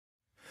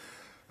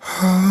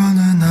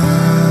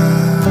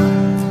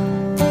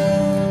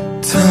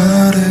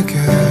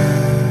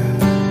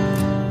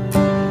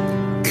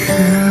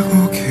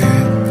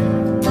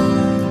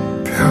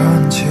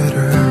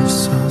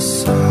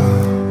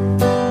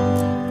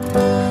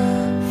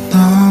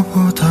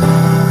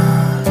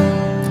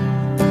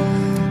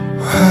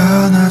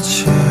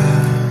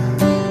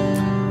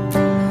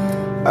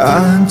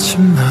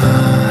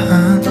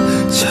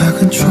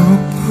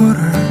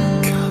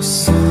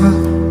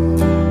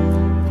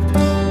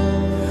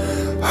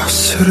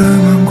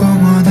허스름한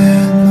공원에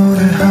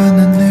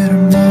노래하는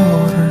이름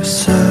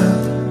모를세.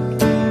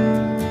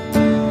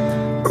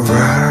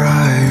 Where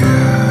are you?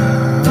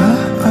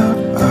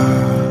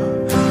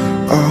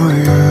 Oh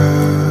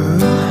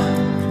you.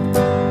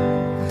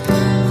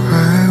 왜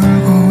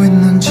울고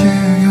있는지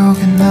여기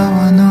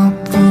나와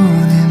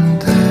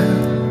너뿐인데.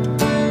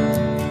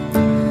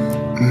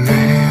 Me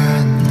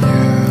and you.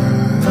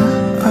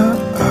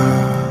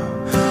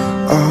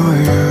 Oh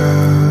you.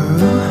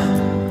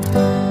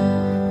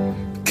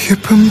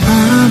 깊은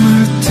밤을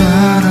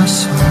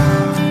따라서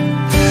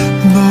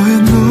너의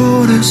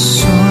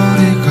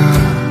노랫소리가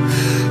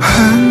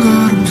한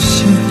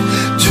걸음씩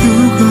두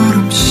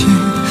걸음씩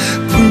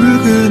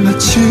붉은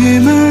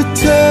아침을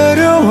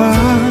데려와.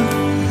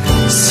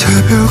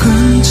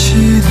 새벽은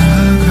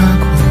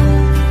지나가고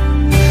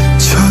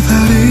저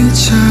달이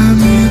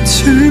잠이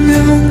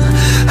들면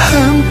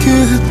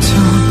함께했던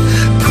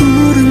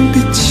푸른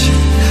빛이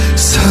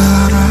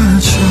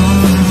사라져.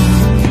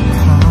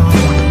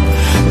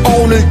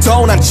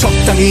 오늘도 난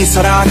적당히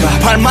살아가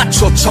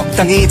발맞춰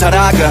적당히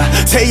달아가.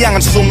 태양은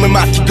숨을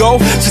막히고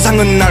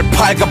세상은 날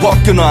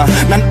발가벗겨놔.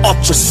 난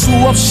어쩔 수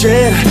없이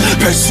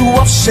별 수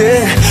없이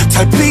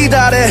달빛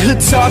아래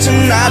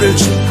흩어진 나를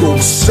줍고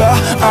있어.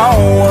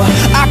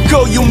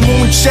 아까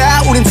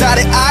유문자 우린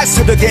달의 알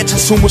새벽에 찬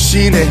숨을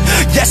쉬네.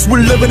 Yes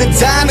we're living in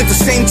time at the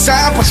same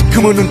time.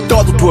 바지금은 눈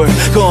떠도 돼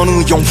그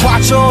어느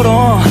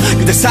영화처럼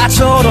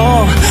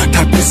그대사처럼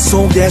달빛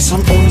속에선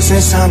온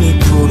세상이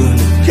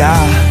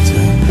푸르니까.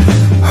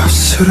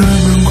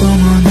 허스름한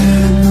공원에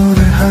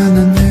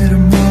노래하는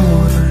이름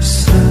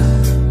모를세.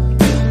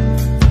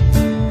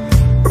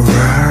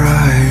 Where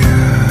are you?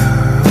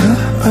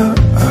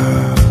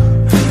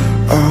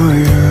 Oh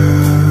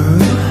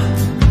you.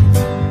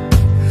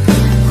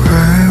 왜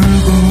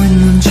울고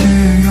있는지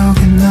여기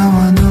나와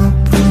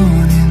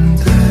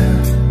너뿐인데.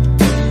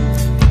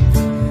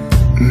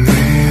 Me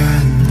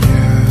and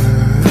you.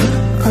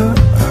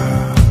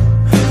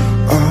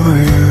 Oh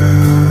you.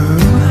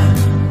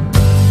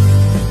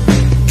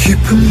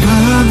 깊은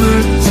밤을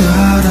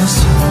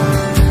따라서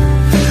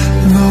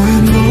너의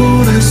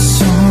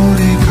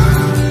노랫소리가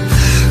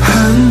한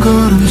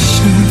걸음씩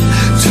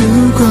두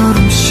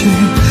걸음씩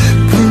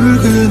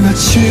붉은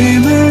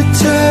아침을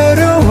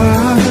데려와.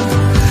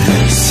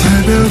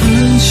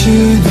 새벽은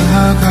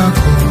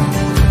지나가고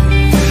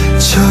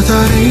저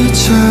달이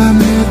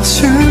잠이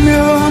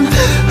들면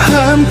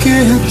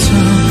함께했던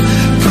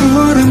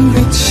푸른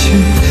빛이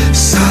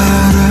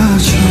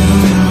사라져.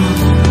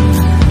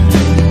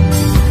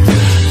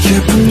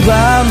 깊은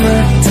밤을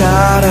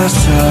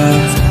따라서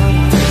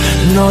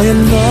너의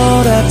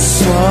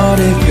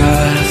노랫소리가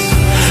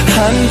한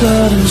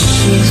걸음씩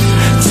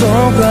두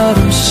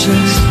걸음씩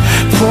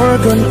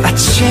붉은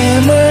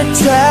아침을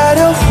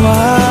데려와.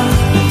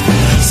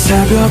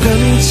 새벽은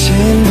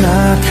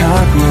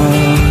지나가고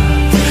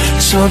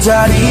저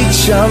달이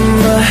잠을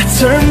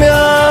들면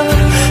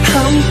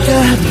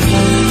함께했던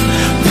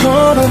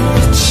푸른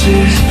빛이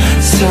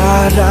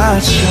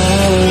사라져.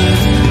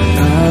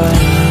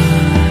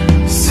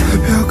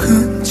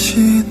 새벽은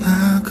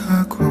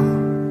지나가고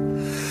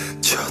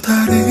저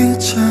달이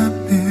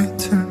잠이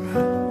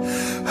들면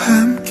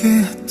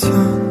함께했던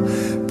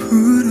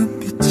푸른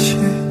빛이.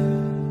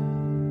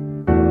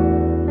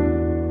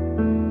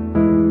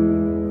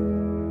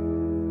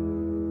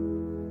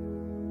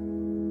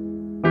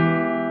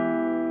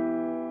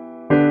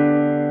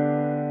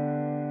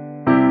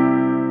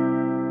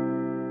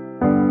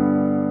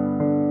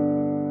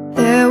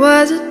 There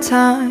was a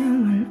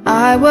time when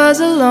I was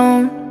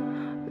alone,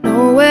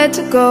 nowhere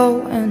to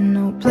go and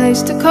no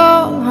place to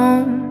call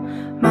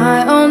home.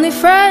 My only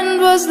friend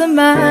was the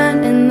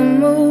man in the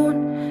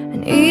moon,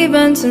 and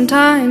even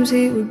sometimes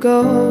he would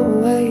go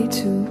away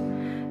too.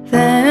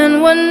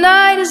 Then one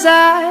night as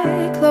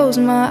I closed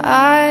my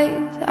eyes,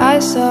 I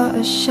saw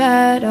a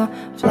shadow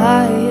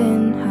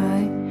flying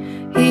high.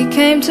 He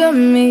came to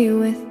me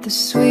with the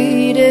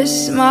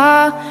sweetest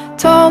smile,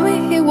 told me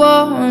he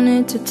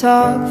wanted to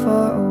talk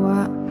for a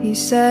while. He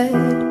said,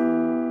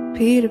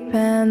 Peter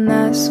Pan,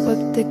 that's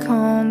what they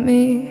call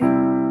me.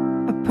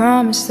 I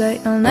promise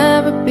that you'll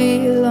never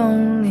be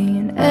lonely.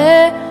 And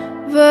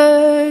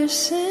ever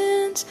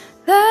since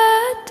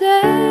that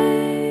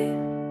day,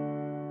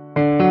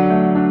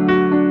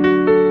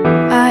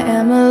 I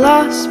am a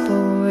lost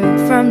boy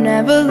from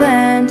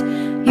Neverland,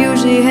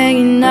 usually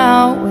hanging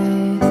out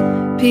with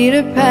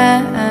Peter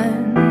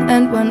Pan.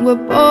 And when we're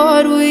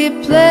bored we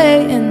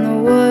play in the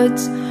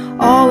woods,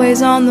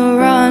 always on the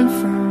run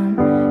from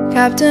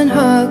Captain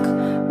Hook.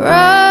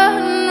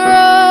 Run,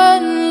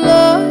 run,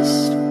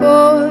 lost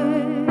boy,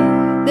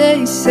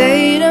 they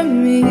say to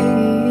me,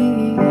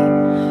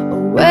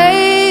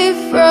 away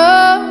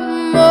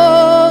from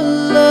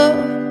all of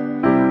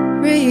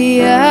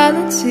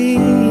reality.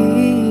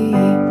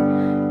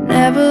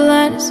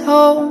 Neverland is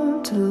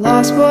home to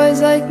lost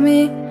boys like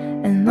me,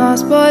 and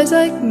lost boys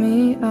like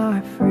me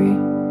are free.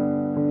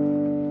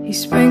 He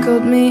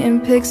sprinkled me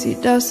in pixie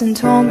dust and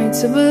told me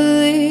to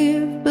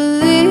believe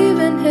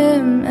in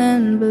him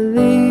and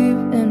believe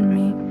in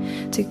me,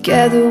 to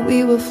Together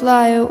we will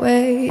fly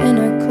away in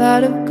a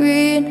cloud of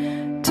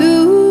green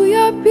to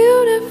your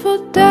beautiful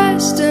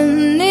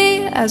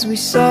destiny. As we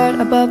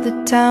soared above the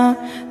town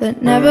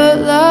that never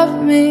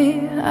loved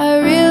me, I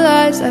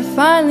realized I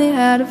finally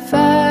had a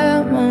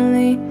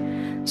family.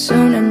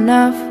 Soon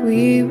enough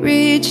we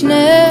reached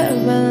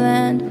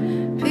Neverland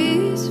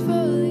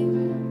peacefully.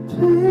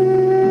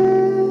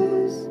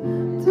 Please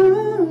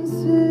don't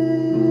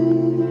say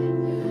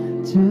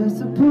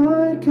just a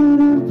boy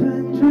caught up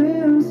in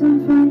dreams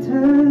and fantasy.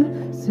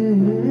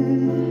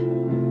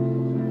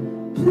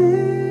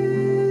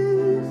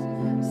 Please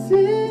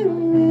see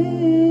me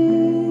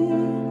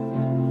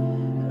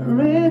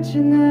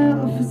reaching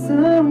out for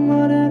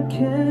someone I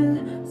can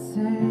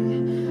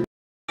say.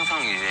 항상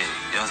이제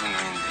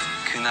 6명인데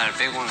그날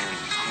빼고는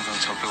항상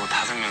저 빼고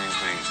 5명이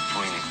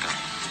보이니까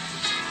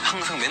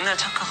항상 맨날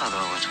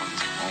착각하더라고요. 저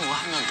혼자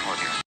한 명 더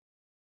어디가.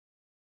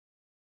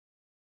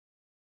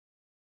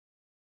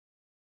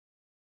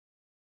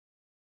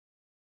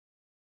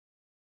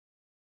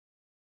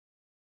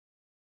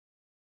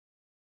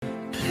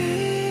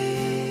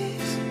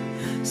 Please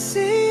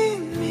see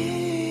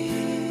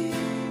me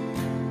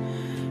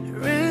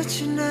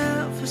reaching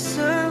out for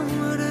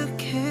someone I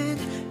can't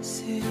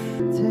see.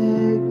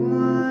 Take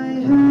my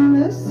hand,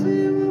 let's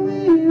see when we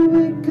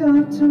wake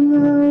up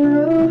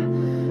tomorrow.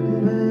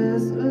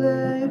 Best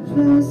lay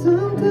play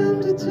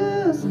sometimes I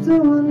just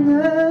don't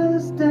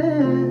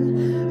understand.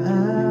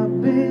 I'll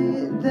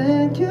be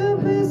there,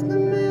 Cupid's the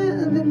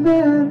man, the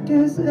back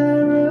is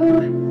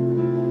arrow.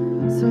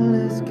 So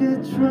let's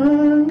get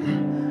drunk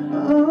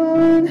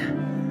on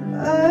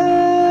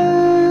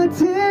our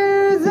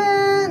tears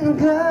and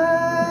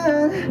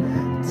God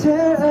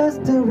tell us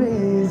the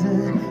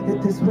reason that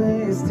this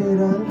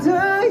wasted on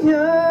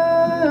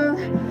Taehyung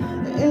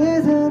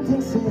is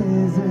hunting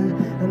season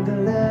and the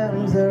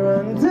lambs are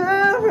on the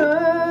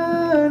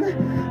run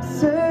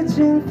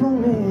searching for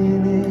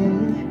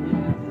meaning,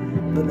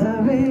 but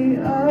now we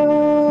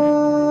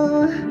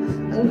all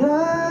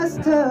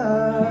lost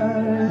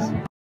stars.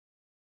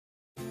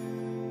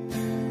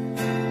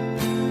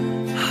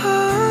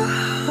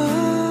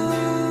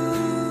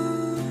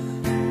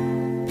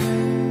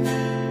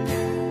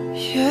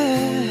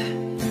 Yeah,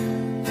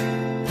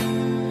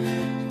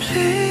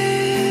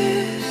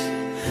 please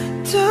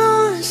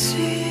don't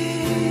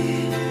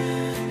see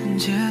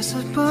just a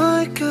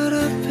boy caught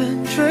up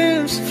in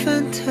dreams and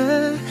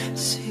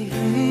fantasies.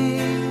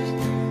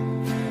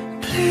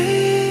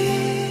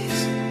 Please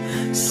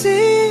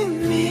see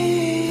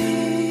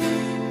me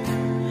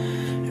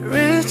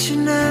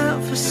reaching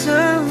out for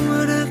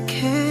someone I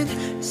can't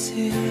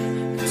see.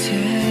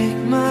 Take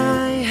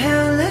my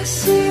hand, let's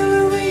see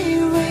where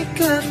we wake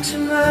up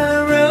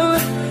tomorrow.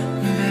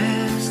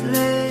 Best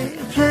lay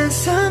a plan,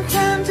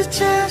 sometimes I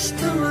just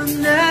don't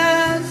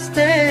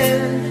understand.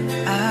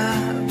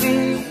 I'll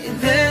be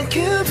there,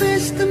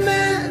 Cupid's the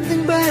man,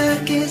 then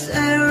back is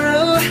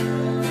arrow.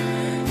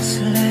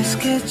 So let's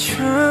get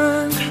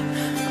drunk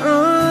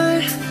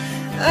on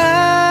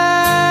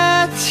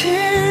our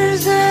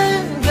tears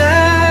and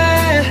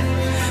God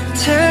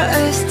tell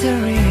us the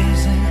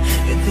reason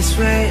that this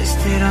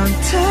wasted on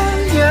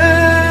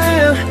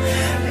Taehyung.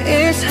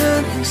 It's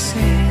hunting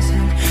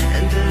season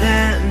and the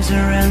lambs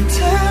are on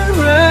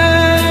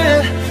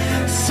terror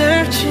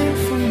searching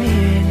for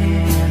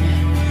meaning,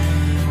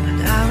 but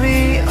now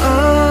we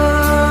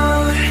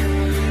all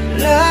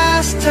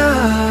lost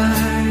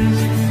stars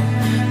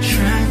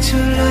trying to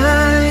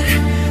light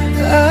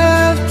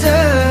up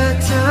the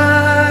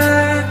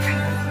dark.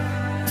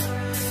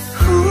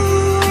 Who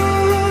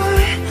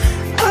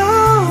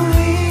are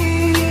we?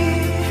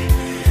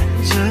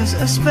 Just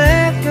a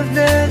speck of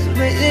dust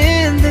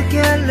within the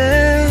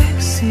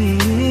galaxy.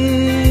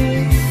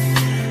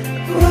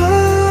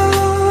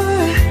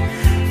 What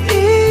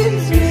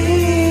is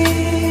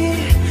me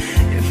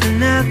if we're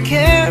not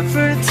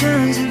careful, it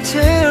turns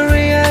into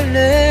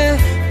reality.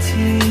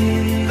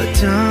 But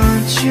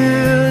don't you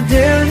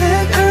dare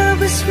let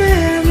urban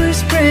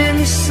memories bring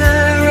me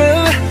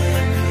sorrow.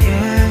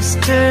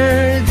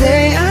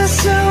 Yesterday I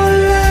saw a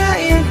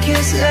lion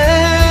kiss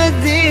a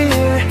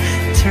deer.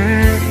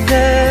 Turn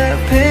the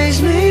page,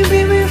 maybe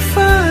we'll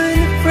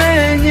find a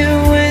brand new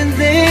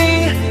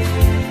ending.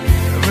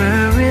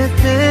 Where we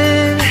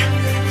then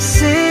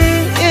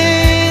sing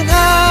in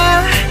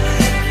our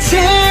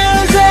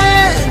tears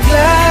and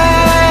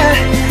God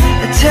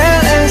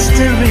tell us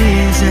the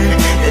reason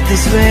that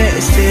this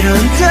wasted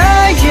on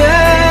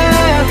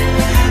Taehyung.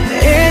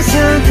 It's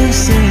hunting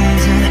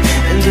season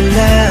and the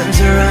lambs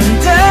are on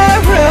the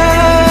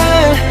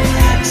run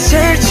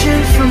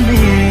searching for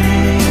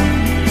meaning,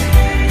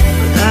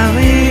 but now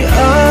we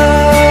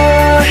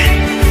all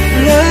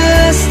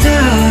lost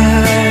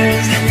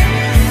stars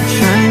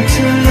trying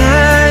to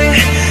light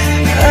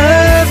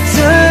up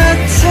the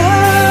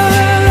dark.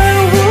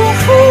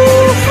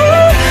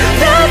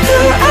 Not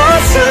the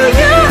eyes of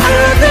your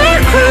other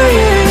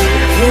crying.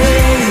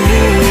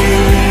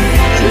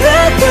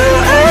 Let the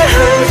eyes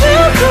hold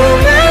you call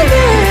my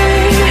name.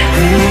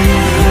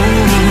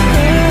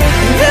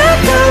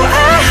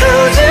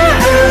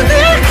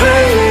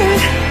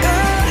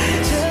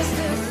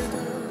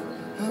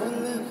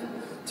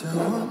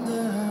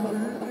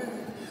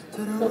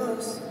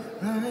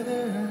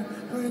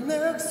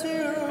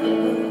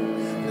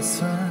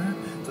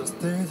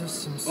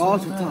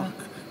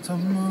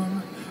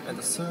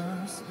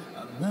 answers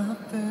are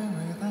not there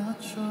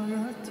without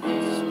your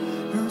touch,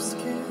 your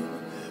skin.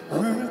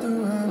 Where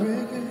do I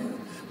begin?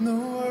 No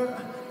word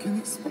can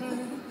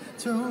explain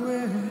the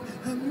way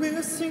I'm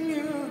missing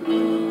you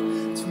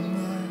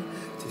tonight.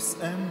 This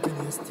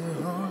emptiness, the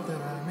hole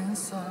that I'm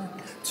inside.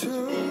 To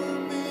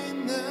me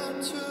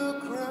not to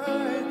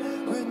cry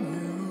when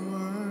you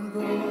are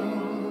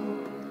gone,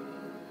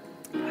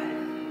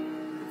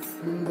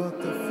 but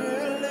the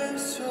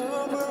feeling's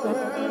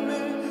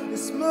overwhelming.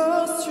 It's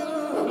most you.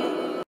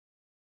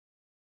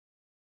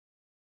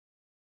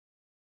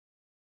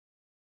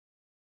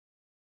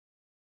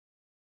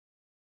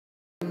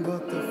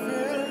 But the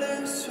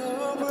feeling's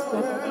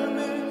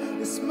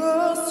overwhelming. It's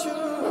most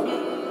you.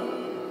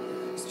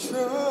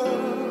 Strong.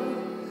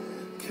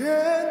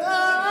 Can I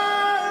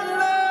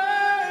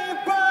lay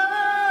by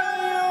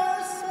your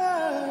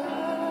side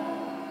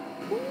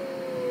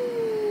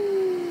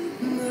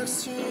next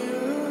to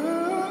you?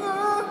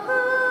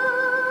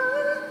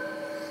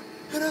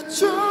 And I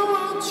don't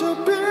want to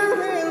be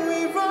real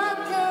if I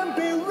can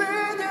be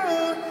with you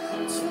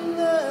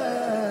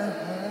tonight.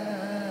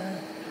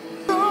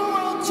 Don't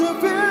want to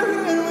be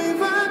real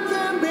if I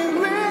can be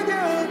with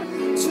you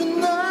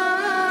tonight.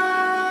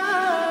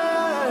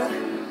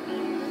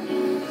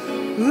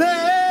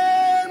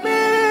 Let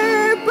me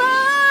by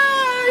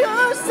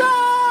your side.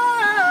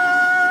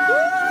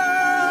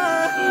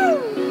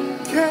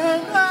 Can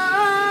I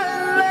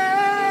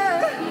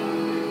lay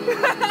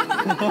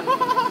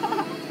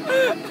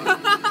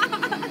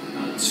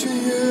to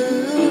you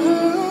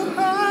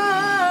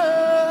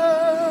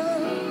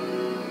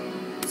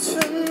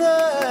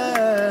tonight?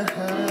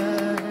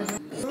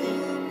 You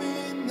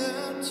mean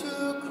not to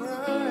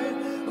cry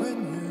when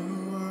you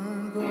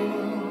are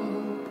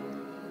gone.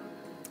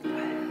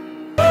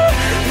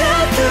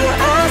 Not to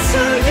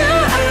answer you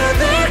out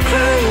there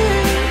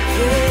crying.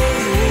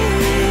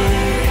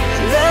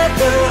 Not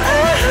to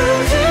I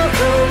hold you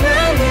call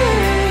my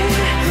name.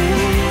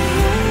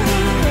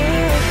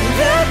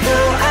 Not to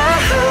I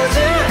hold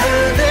you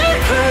out there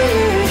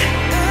crying.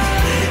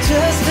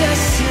 Just to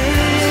see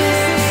you.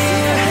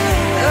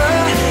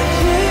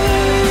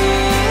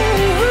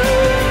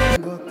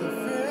 But the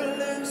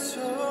feeling's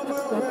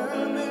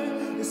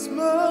overwhelming. It's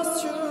most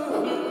you.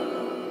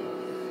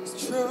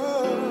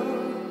 Strong.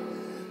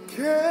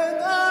 Can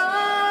I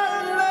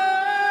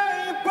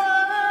lay by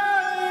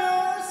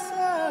your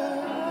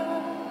side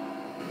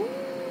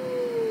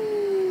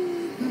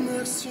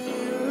next to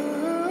you?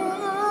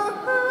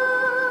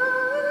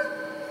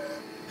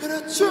 And I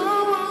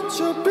don't want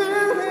to be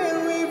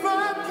real if I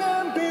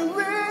can be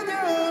with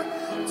you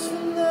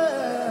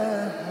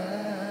tonight.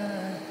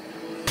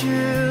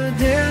 You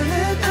there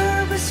let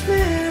urban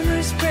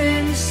memories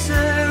bring you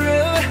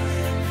sorrow.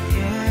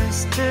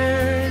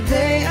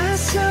 Yesterday I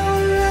saw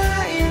a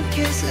lion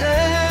kiss a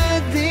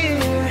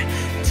deer.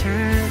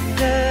 Turn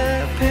the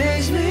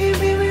page,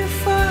 maybe we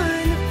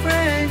find a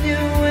brand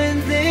new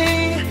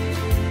ending.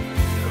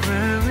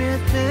 Rather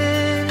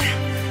than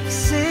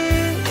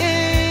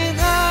singing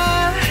a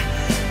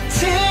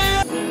tear.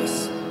 Yes,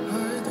 I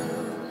do.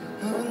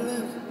 I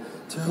believe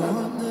to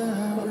one day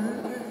I will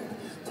be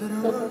that I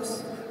was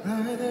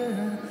right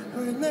there,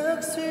 right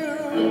next to you.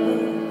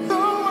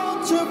 Don't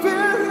want to be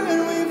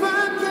real if I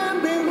can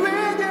be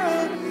with you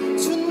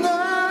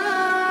tonight.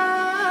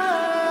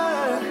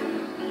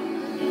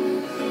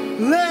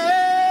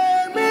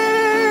 Let me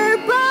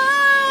by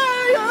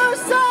your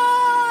side.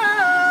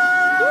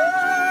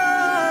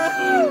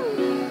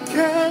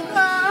 Can I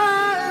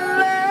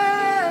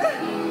lay?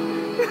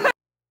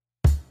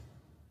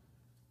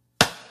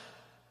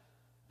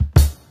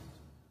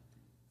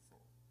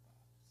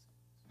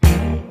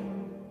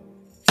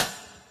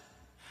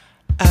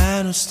 I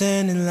don't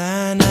stand in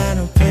line, I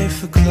don't pay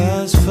for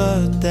clubs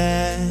for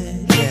that,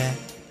 yeah.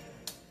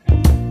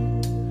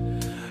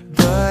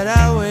 But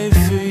I wait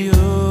for you.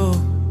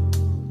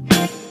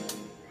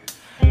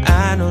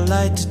 I don't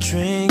like to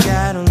drink,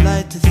 I don't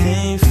like to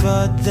think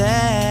for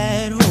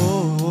that,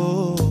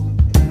 oh.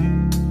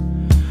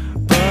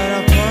 But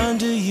I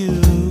ponder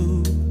you,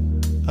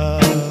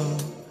 oh.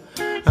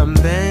 I'm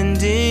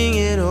bending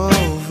it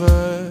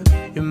over.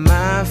 You're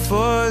my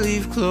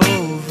four-leaf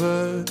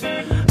clover.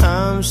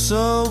 I'm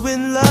so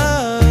in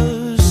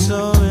love,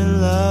 so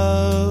in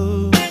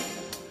love.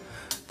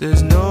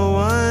 There's no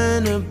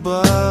one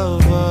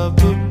above, up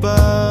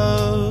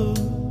above.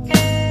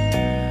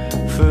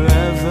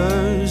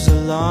 Forever's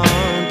a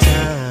long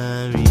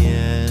time,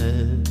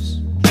 yes.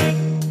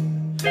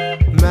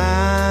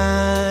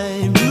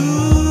 My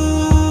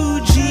blue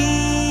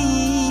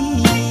jeans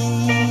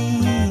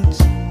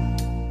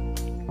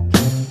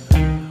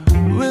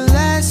will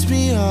last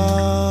me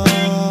all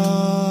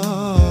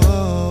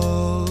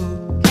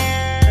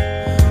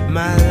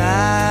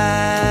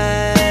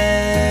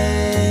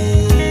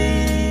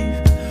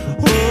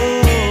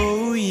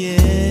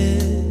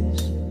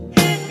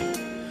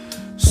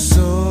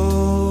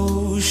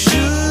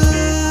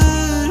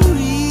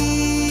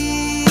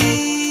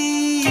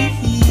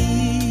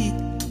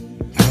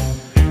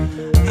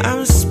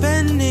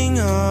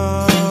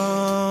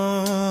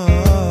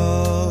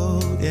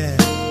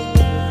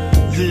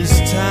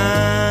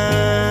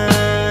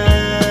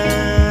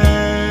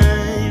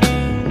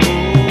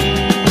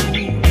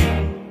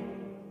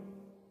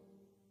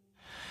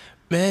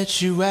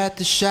Met you at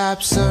the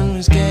shop, sun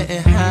was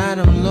getting hot,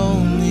 I'm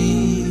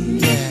lonely,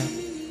 yeah.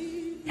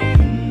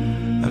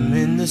 I'm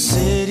in the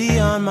city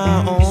on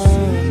my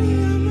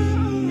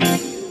own.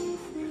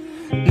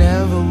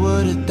 Never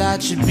would've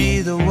thought you'd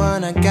be the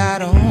one, I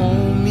got a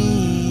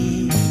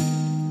homie.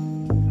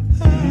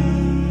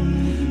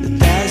 But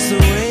that's the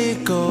way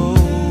it goes.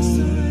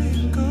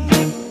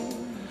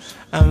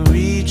 I'm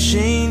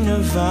reaching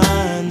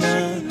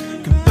Nirvana.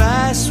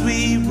 Goodbye,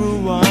 sweet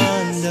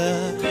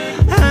Rwanda.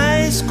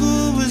 High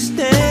school was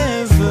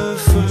never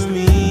for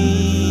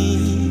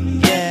me,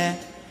 yeah.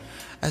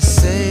 I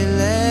say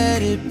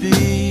let it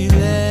be,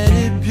 let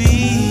it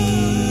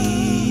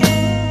be.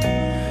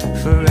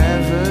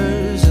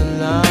 Forever's a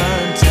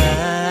long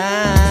time,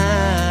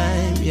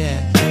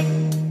 yeah.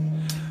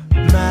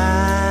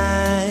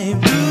 My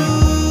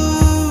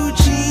blue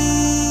jeans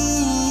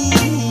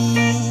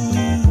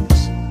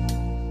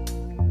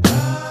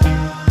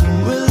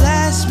will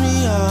last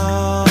me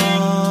all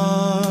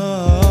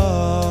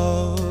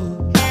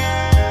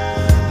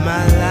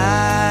my life.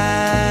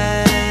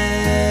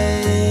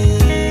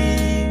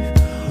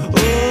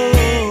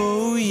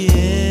 Oh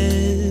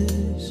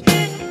yes.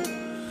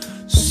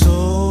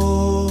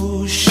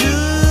 So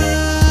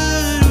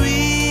should we.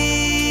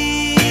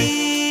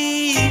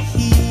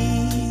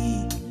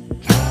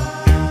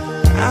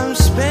 I'm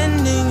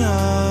spending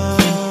all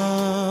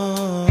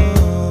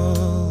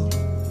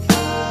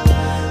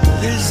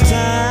this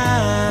time.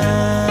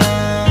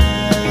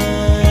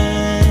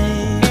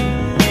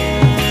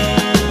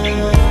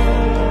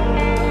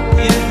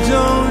 You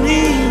don't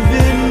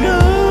even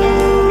know.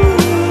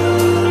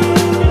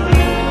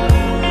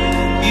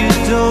 You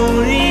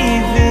don't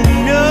even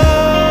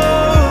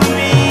know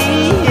me.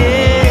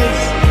 Yes,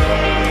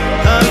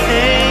 I'm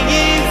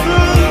hanging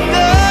from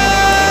the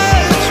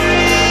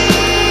tree.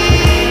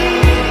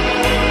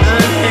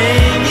 I'm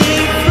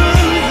hanging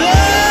from the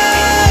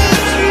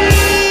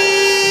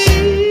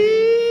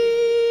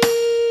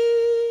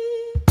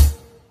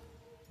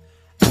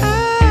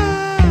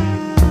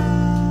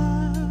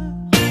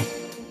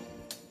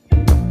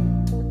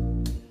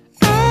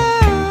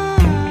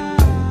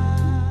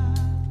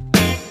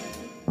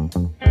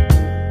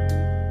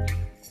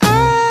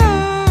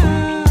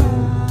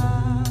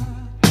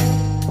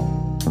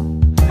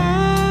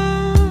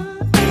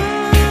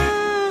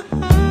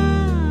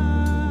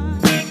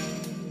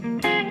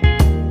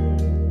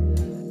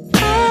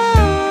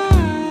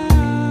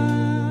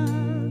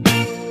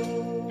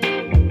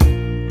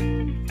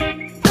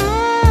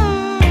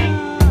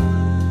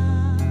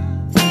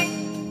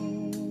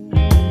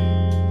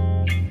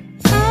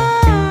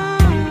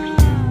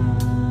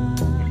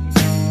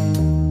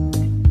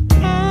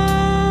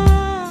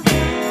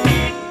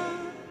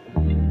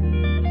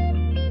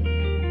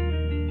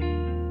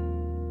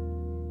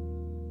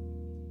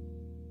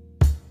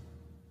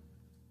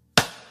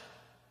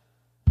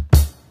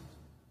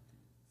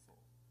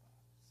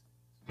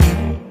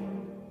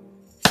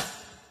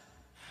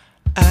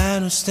I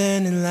don't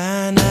stand in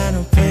line, I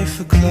don't pay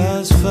for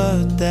gloves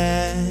for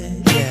that,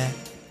 yeah.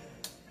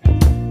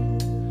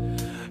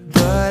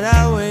 But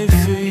I wait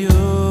for you.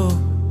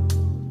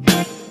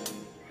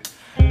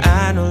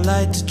 I don't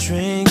like to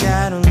drink,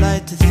 I don't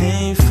like to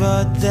think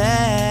for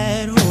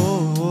that,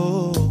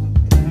 oh.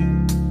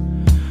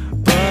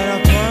 But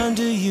I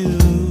ponder you,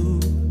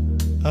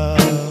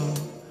 oh.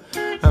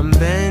 I'm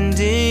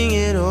bending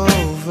it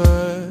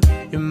over.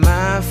 You're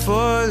my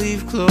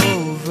four-leaf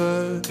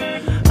clover.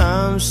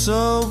 I'm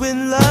so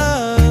in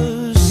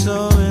love,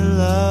 so in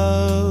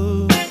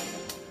love.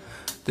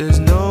 There's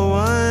no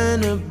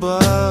one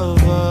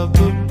above, up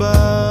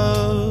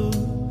above.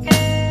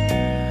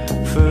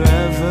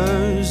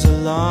 Forever's a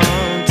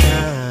long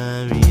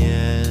time,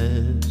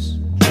 yes.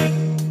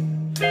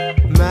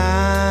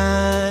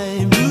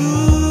 My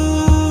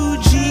blue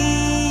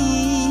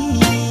jeans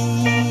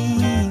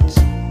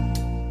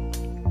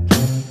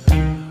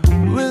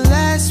will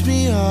last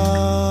me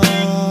all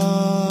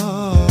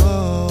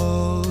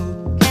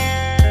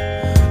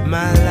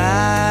my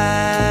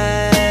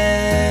life.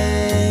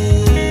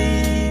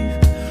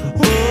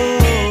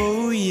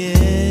 Oh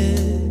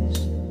yes.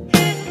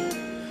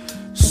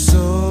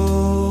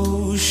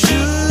 So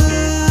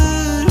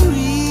should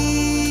we.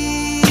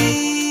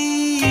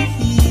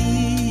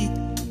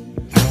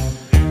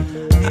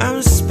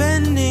 I'm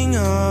spending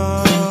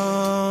all,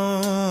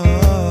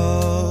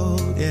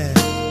 yeah,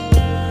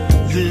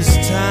 this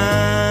time.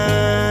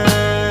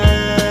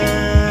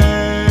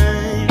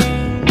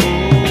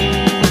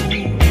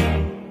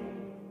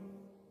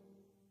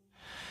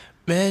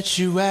 Met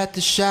you at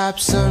the shop,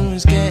 sun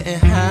was getting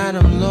hot,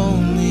 I'm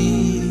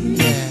lonely,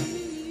 yeah.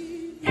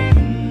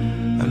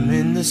 I'm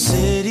in the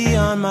city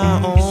on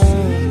my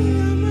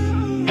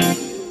own.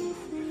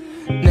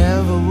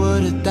 Never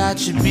would've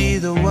thought you'd be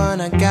the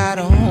one, I got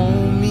a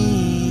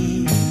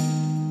homie.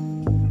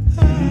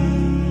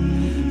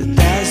 But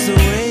that's the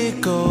way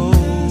it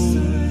goes.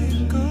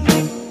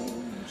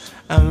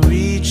 I'm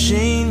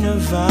reaching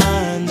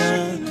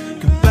Nirvana.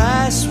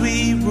 Goodbye,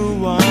 sweet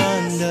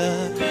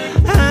Rwanda.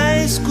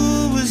 High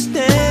school was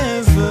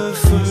never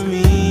for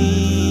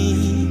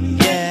me,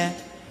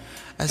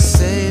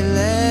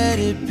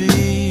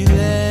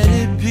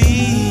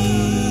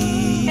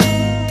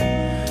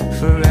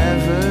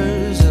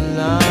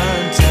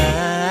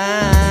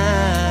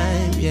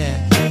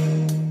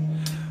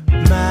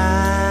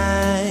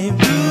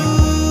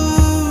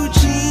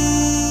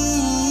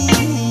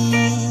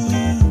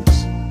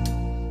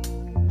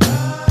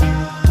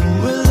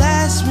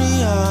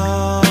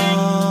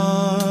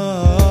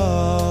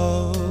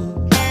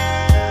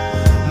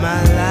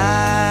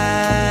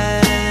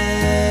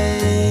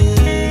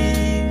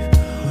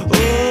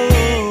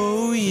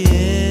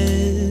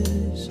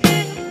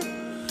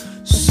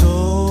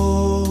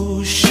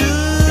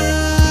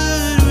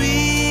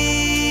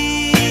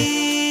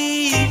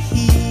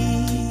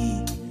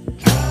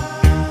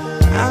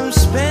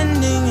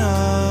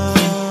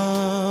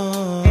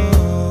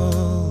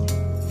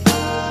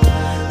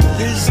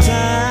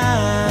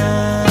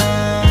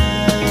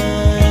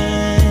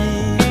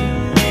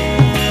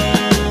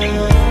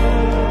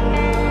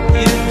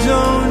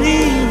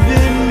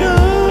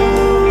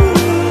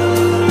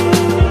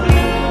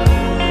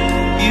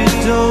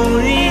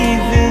 don't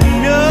even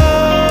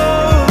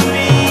know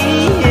me.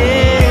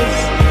 Yes,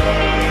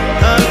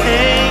 I'm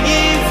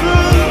hanging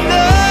from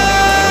the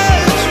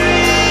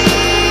tree.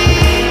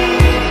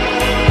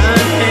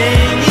 I'm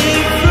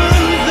hanging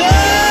from the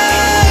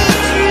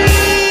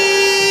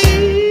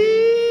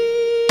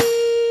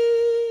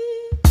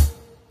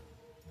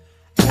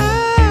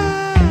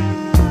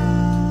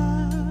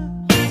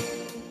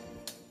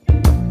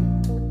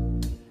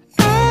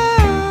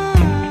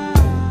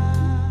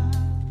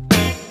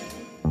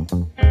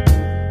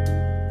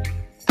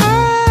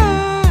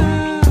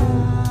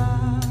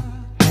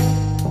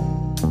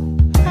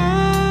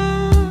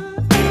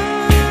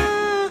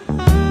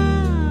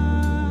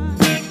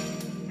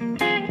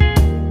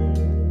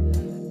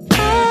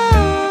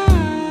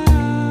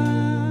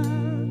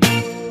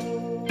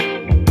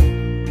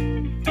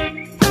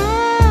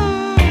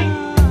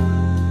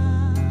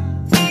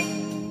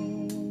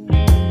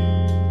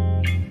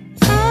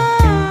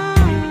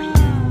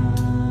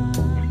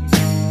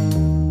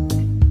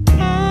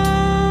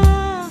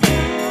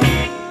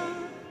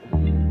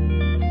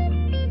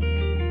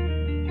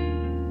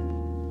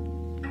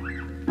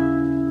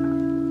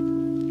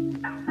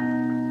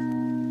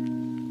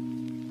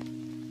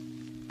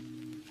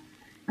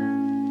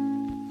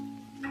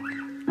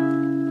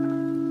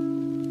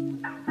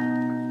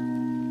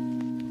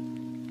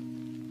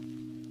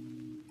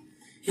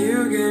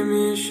You gave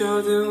me a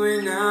shoulder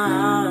when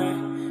I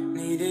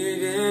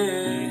needed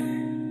it.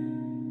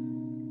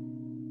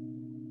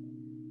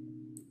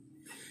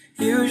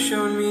 You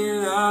showed me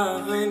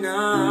love when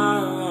I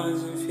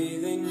wasn't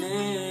feeling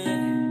it.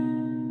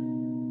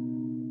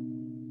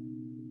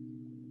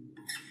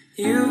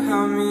 You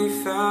helped me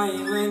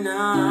fight when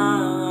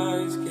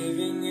I was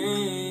giving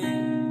in.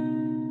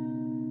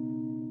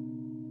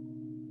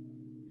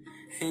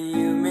 And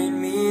you made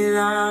me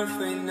laugh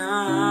when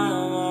I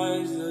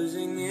was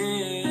losing it.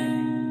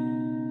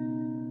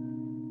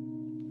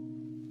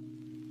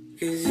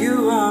 'Cause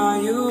you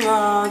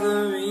are the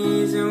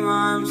reason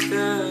why I'm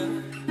still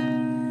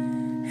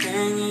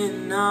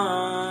hanging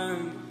on.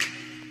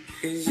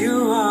 'Cause you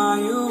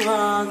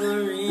are the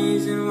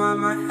reason why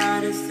my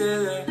head is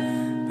still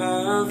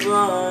above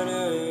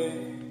water.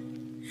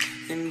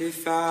 And if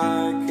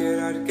I could,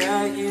 I'd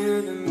get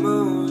you the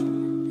moon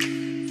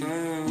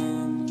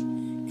and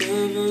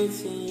give it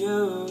to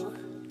you.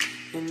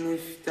 And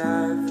if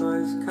death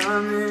was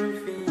coming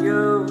for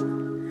you,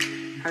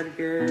 I'd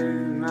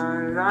give my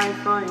life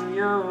for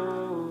you.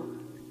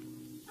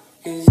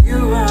 'Cause you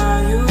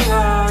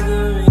are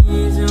the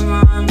reason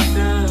why I'm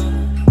still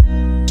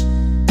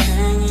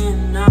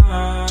hanging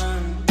on.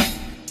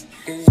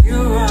 'Cause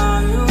you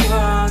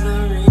are the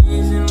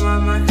reason why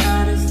my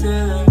head is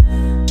still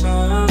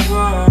above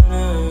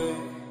water.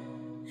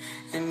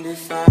 And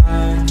if I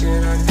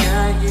could, I'd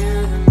get you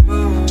the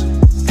moon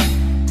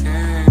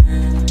and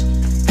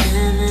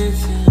give it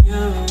to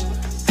you.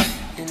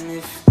 And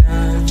if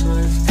that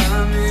was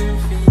coming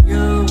for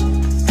you,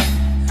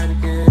 I'd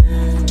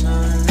give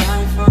my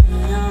life for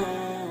you.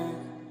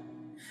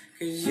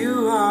 'Cause you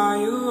are,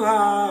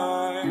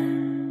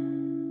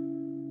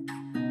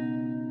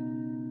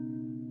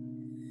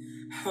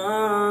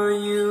 oh,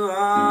 you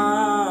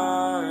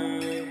are,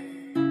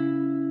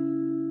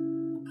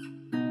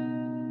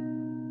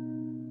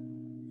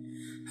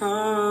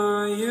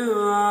 oh, you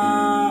are.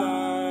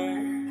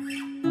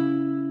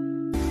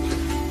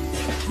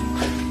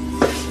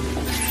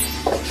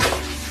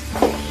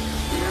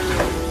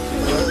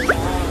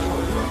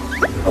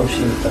 Oh,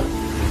 재밌다.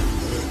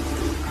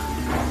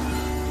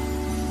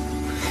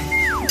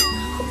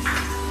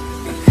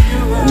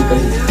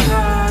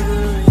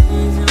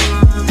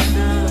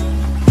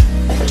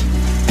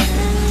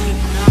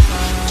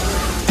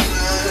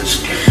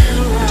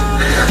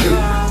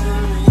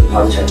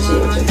 바로 잤지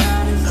어제.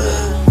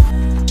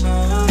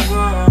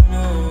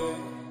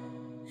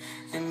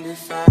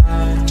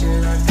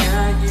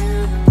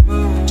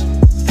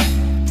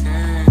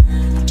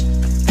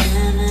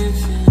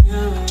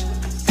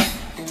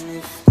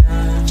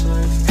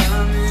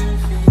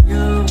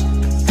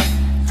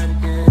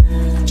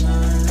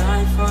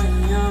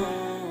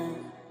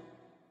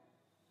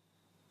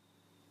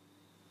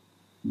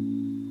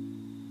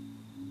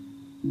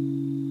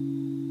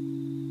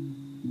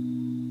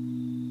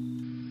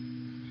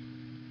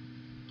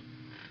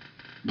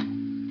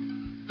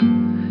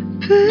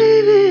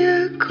 Baby,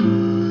 I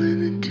call in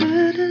the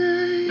dead of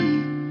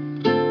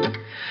night,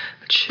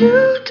 but you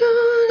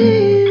don't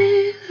need me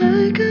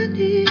like I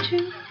need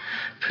you.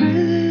 Pray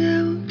that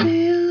I won't be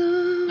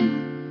alone.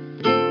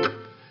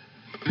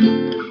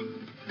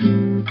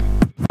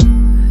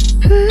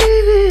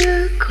 Baby,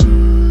 I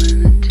call in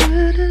the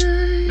dead of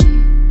night,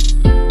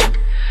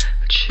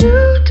 but you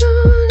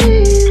don't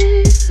need me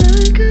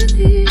like I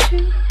need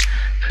you.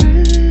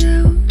 Pray that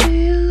I won't be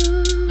alone.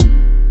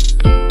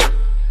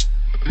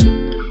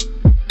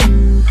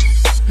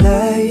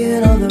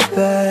 Laying on the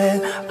bed,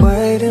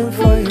 waiting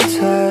for your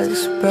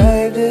text.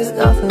 Babe, there's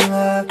nothing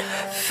left.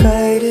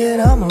 Faded,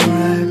 I'm a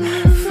wreck.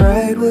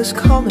 Afraid what's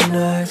coming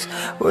next.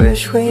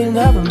 Wish we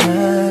never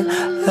met.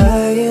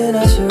 Laying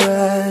as a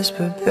rest,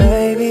 but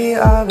baby, baby,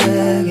 I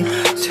beg you.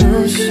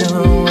 Too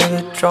soon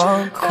with a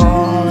drunk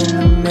call in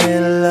the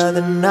middle of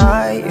the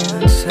night.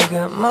 You took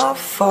it my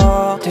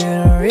fault,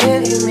 didn't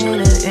really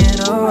mean to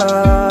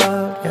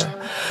interrupt, yeah.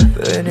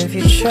 But if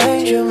you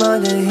change your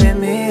mind, then hit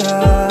me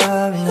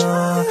up,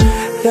 no,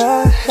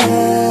 yeah.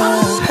 Hey,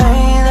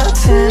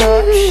 that's an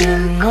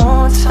option,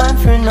 no time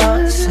for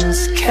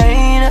nonsense.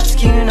 Can't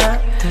ask you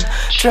nothing,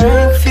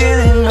 drink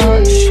feeling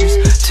nauseous.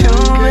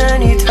 Too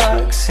many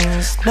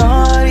toxins,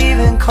 not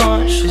even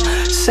conscious.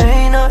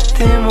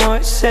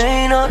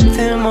 Say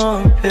nothing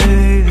more,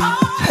 baby.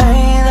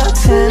 Hey,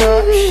 that's an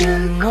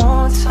option, no